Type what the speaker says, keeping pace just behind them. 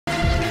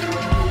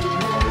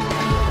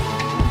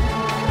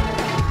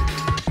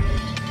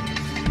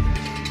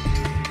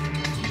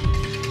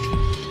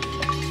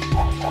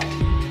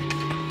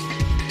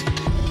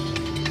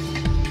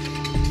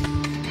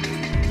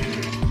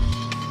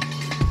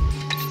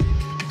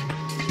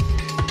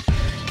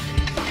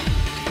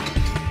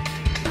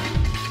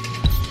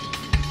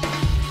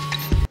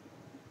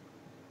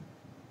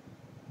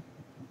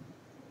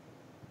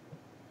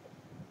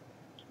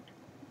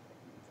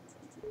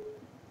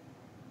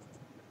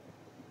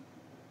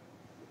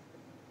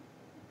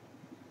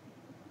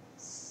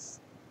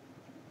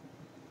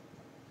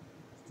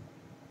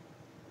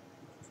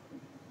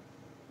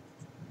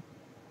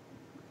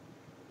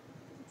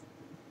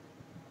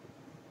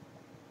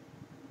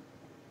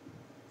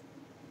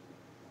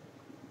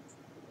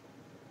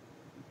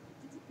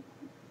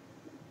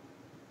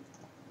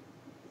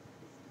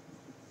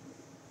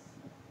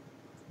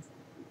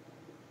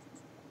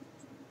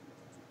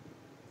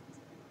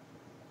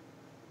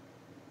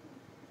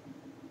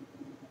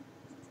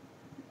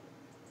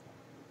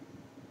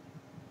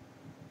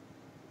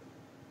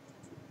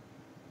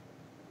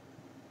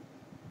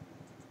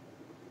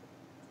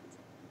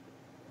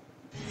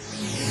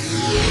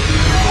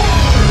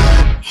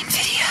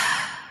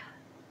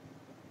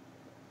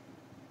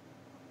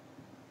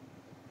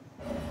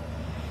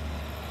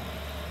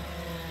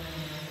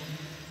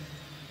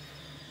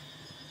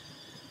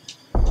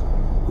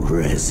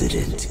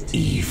Resident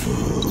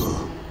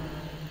Evil.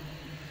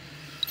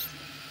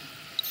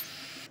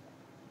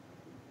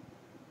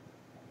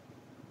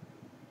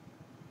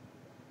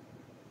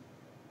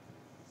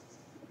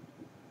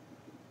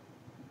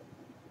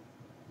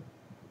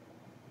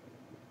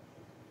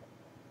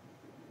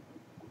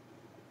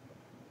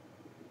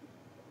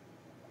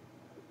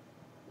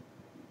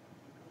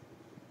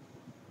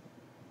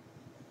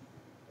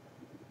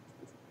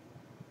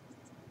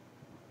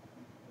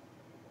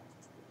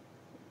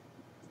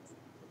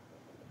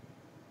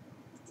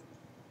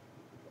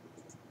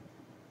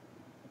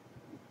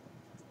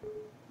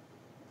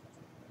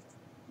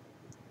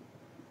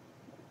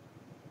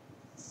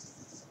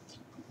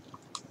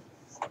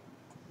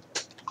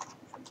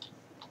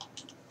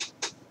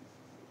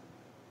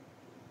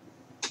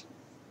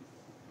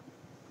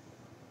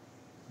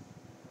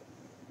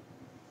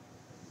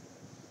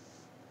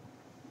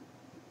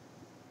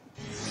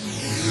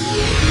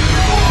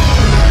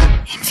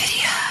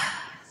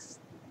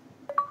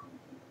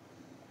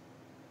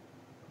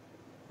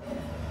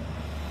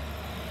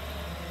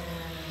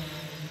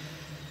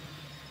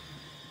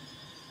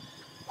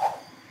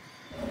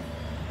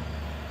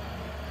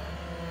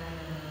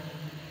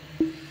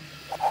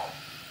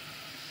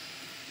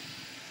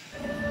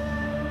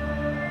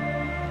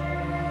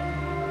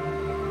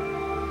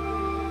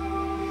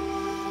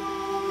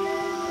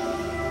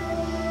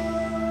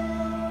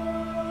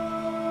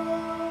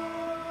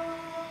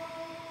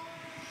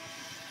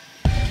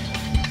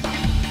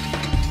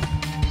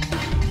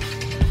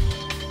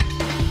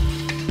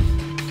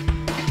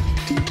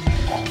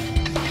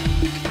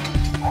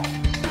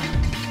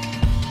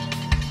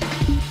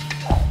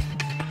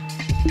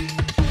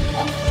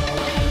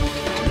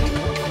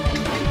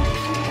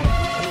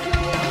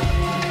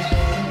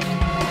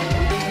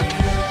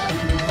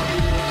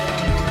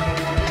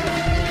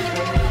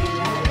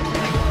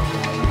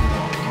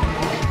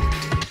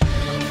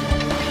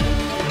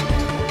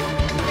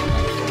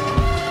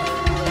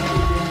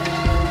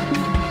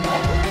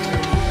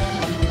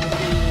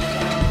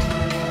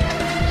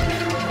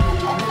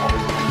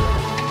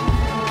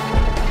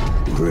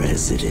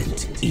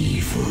 Resident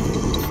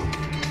Evil.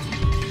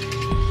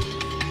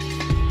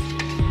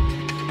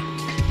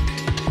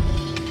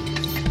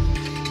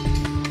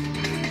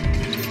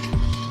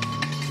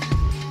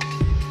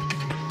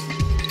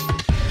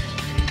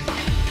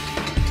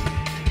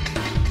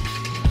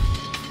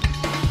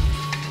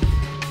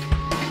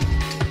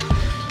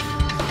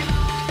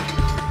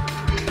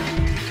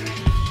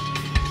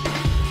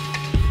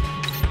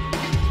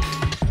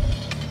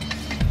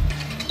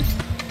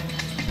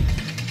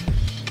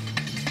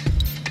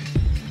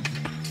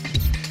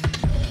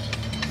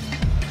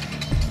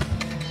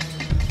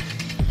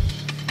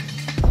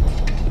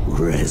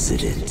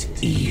 Resident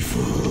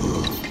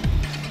Evil.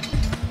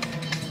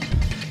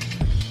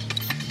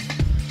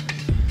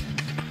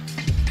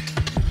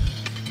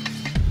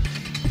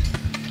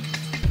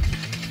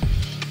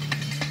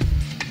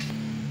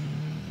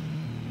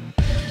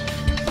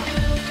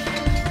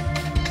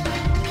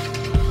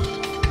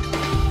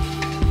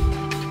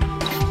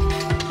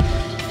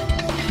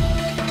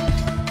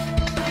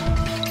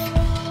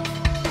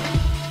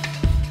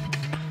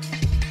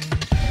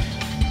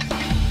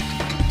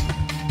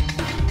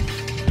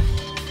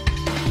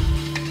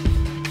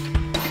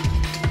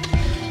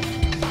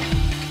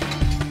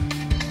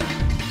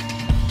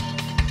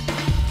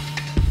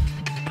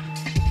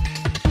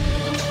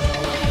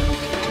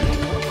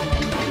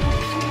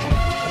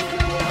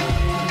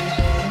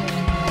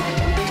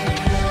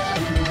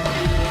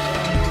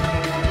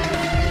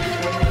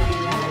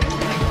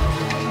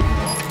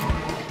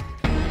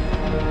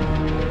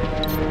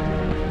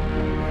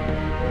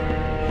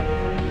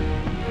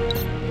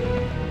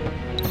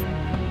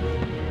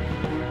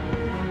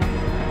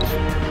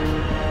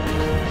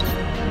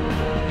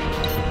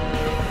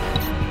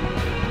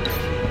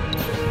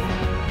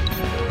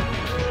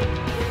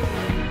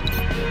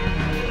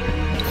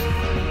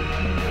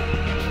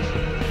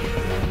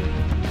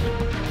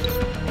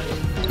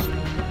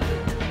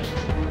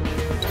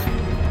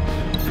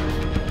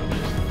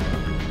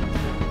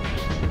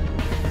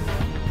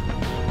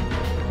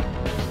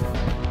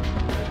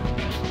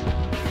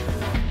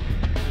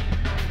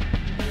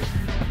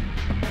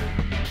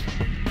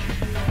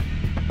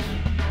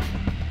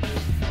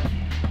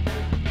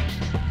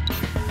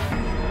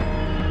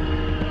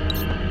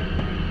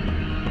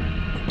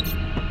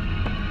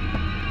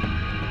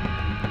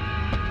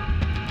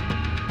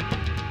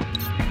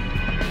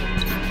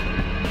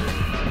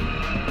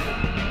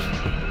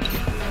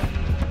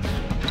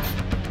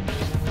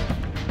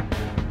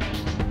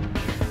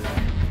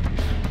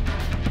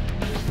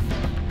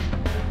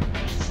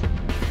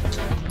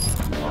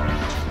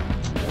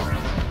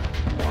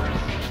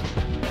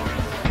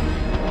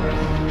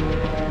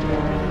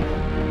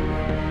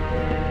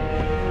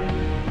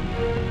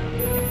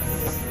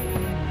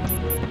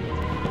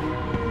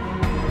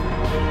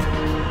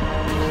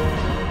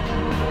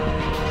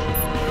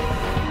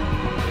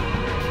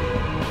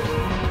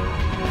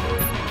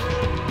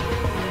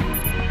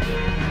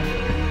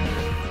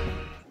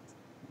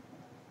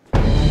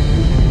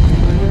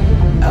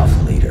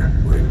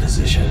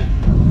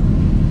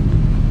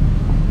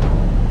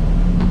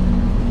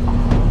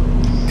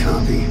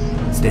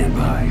 Stand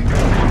by.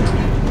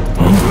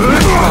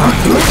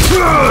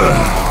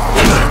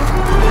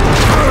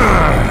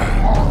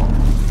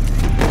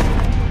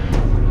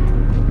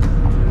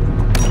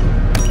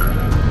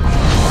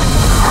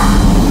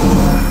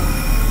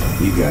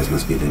 You guys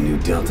must be the new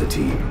Delta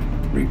team.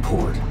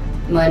 Report.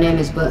 My name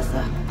is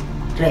Bertha.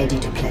 Ready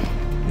to play.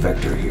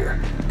 Vector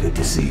here. Good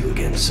to see you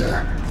again,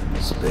 sir.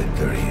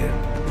 Spectre here.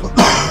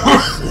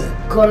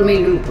 Call me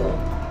Lupo,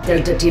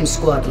 Delta Team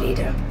Squad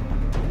Leader.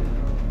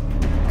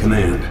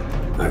 Command,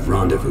 I've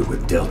rendezvoused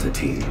with Delta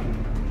Team.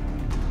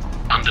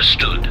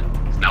 Understood.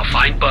 Now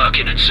find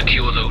Birkin and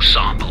secure those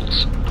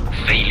samples.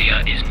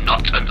 Failure is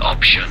not an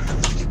option.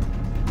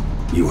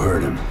 You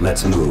heard him.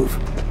 Let's move.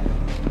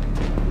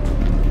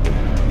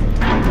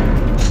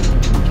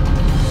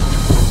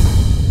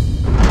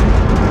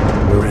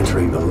 We're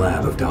entering the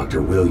lab of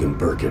Dr. William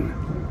Birkin,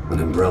 an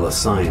Umbrella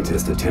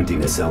scientist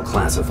attempting to sell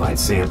classified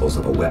samples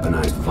of a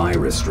weaponized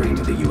virus strain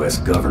to the US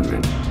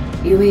government.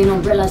 You mean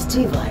Umbrella's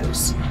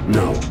T-Virus?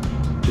 No.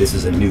 This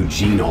is a new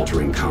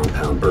gene-altering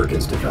compound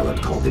Birkin's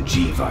developed called the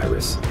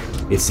G-Virus.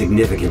 It's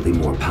significantly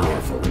more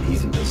powerful, and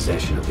he's in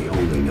possession of the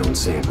only known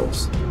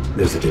samples.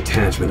 There's a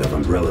detachment of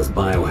Umbrella's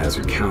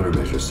Biohazard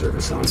Countermeasure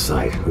Service on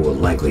site who will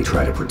likely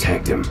try to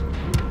protect him.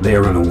 They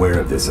are unaware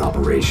of this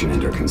operation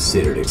and are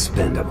considered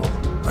expendable.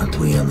 Aren't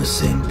we on the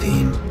same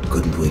team?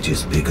 Couldn't we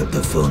just pick up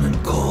the phone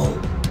and call?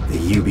 The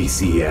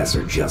UBCS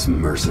are just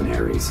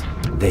mercenaries.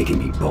 They can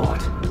be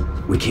bought.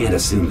 We can't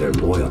assume their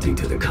loyalty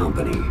to the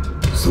company.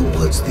 So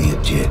what's the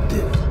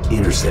objective?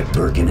 Intercept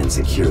Birkin and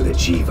secure the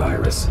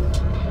G-Virus.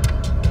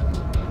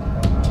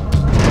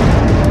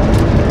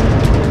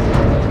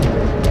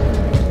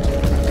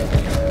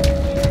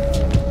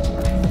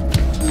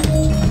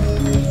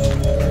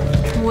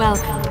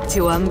 Welcome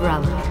to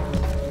Umbrella.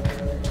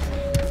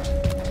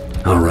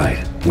 All right,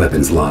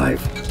 weapons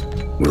live.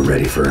 We're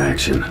ready for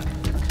action. All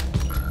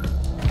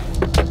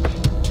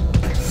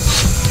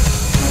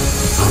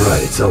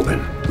right, it's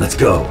open. Let's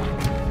go.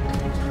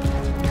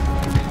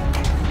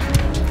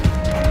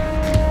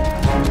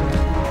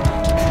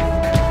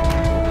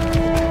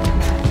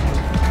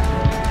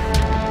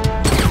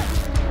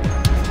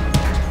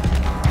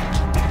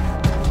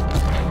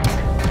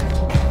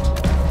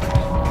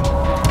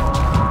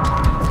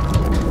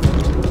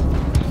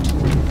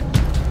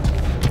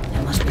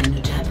 That must be a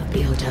new type of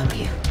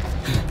BOW.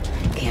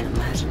 Can't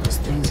imagine those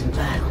things in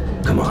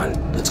battle. Come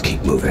on, let's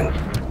keep moving.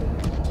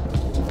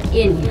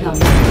 In he comes.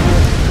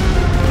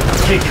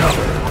 Take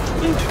cover.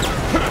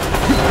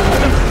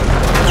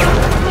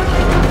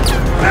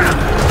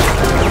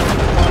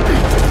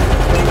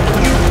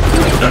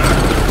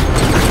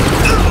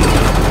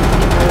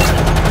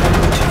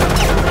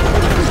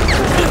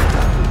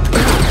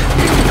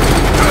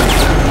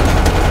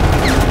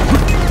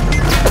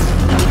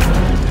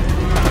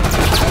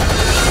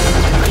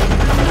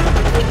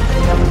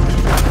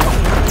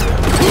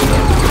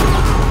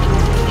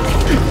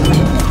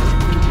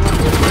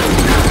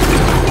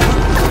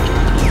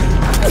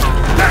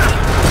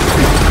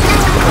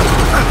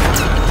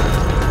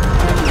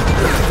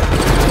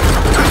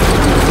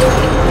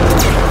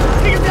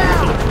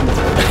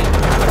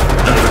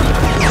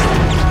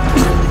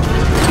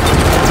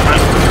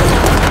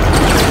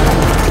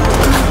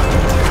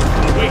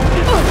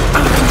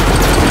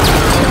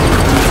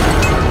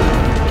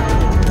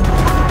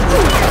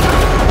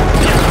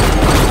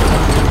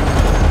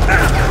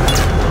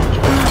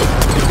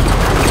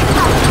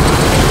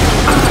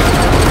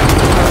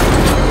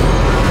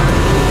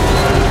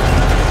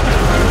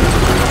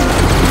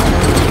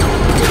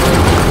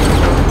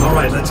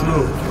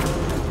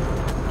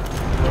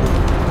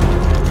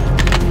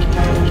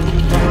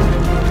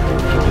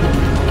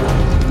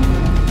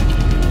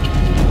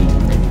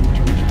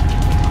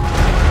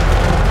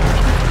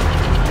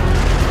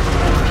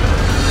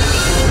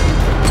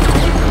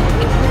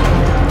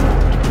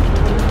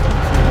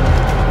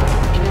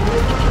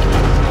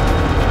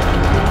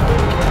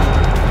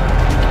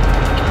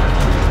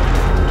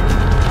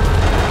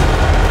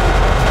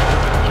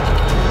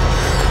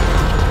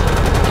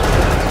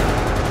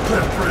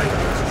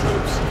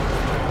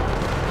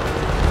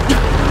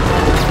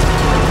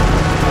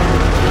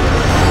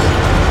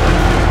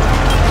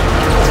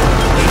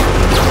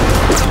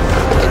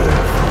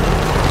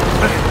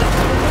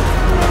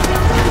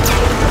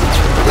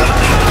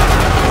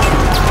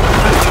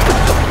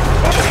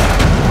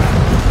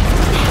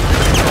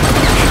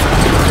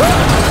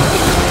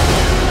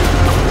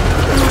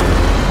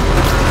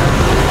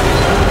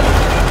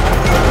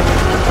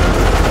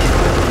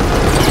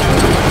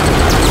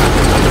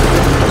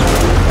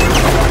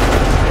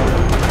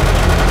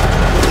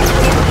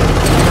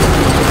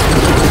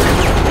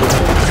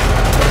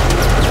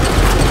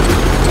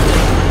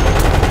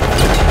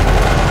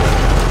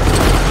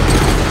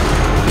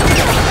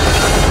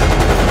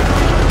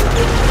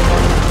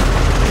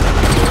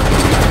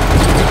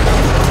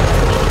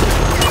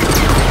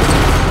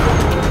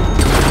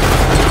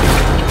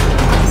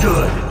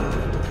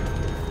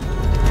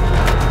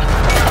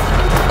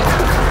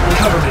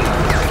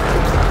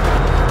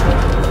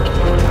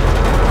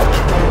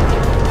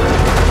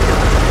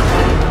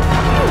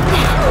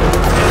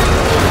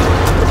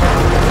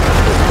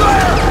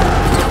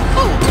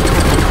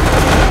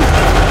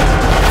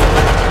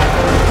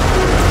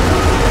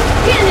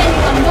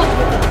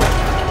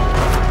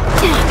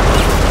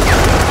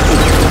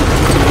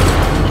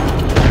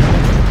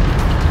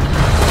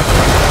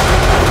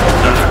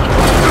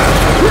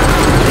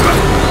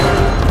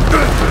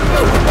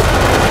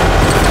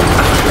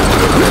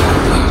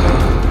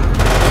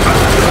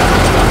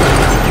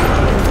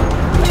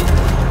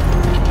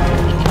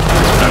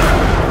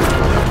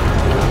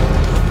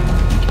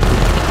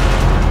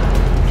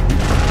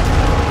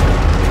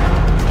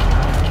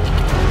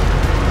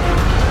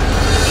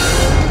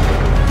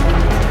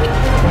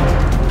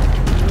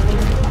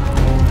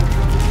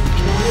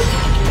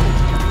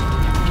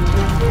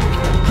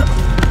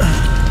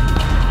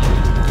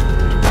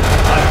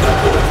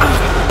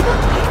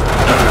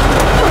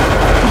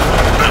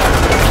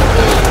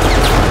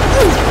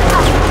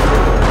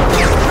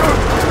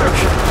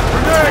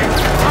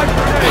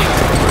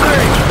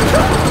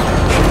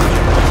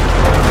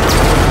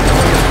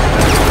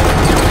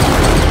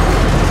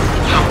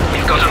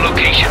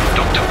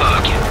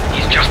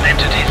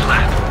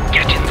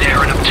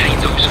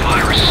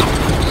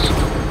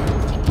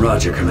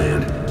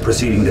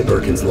 Proceeding to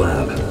Birkin's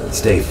lab.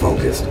 Stay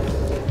focused.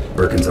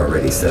 Birkin's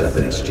already set up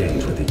an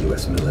exchange with the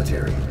U.S.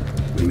 military.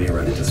 We may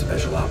run into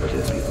special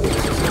operatives before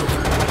this is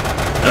over.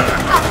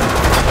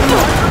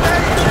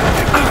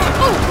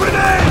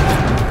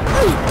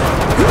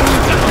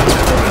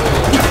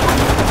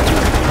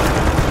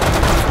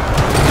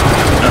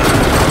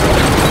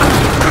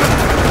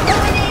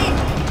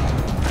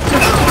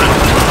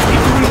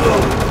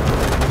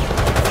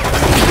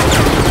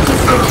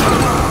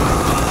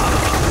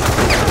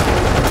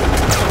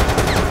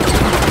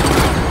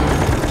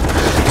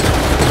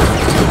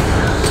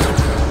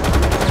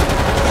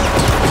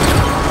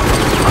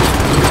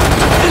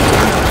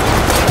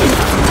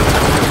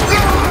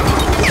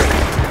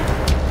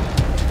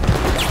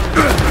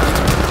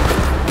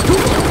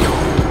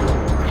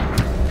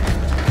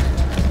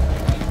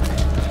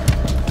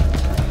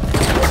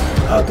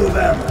 Out of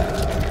ammo.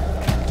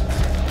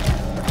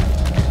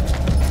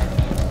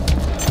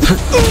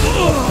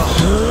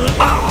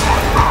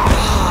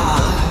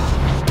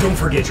 Don't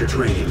forget your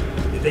training.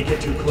 If they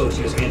get too close,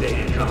 use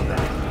hand-to-hand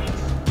combat.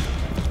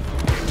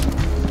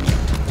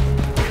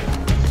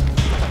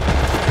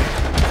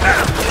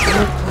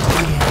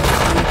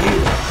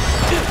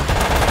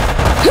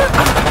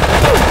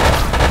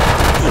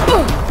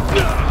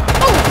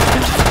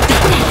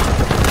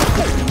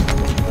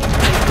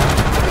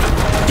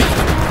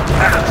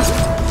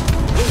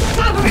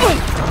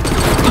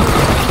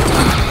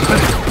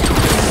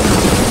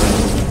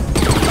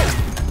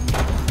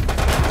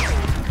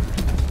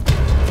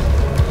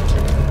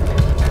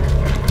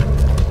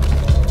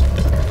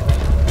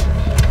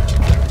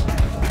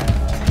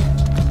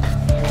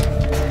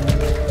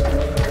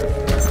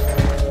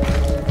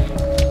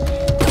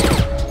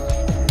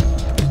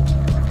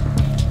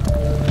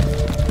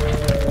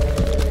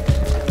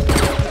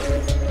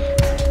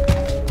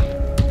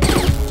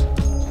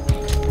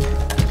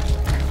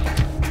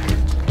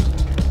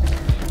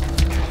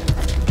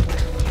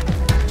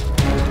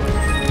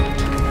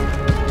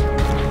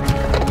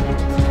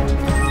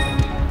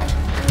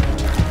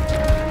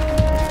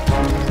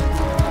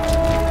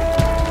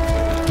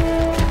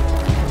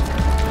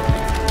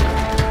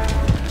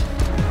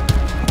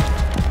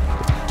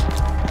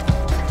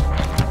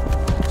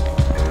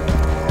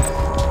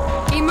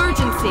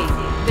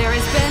 There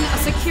has been a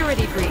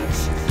security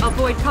breach.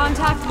 Avoid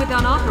contact with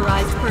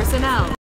unauthorized personnel.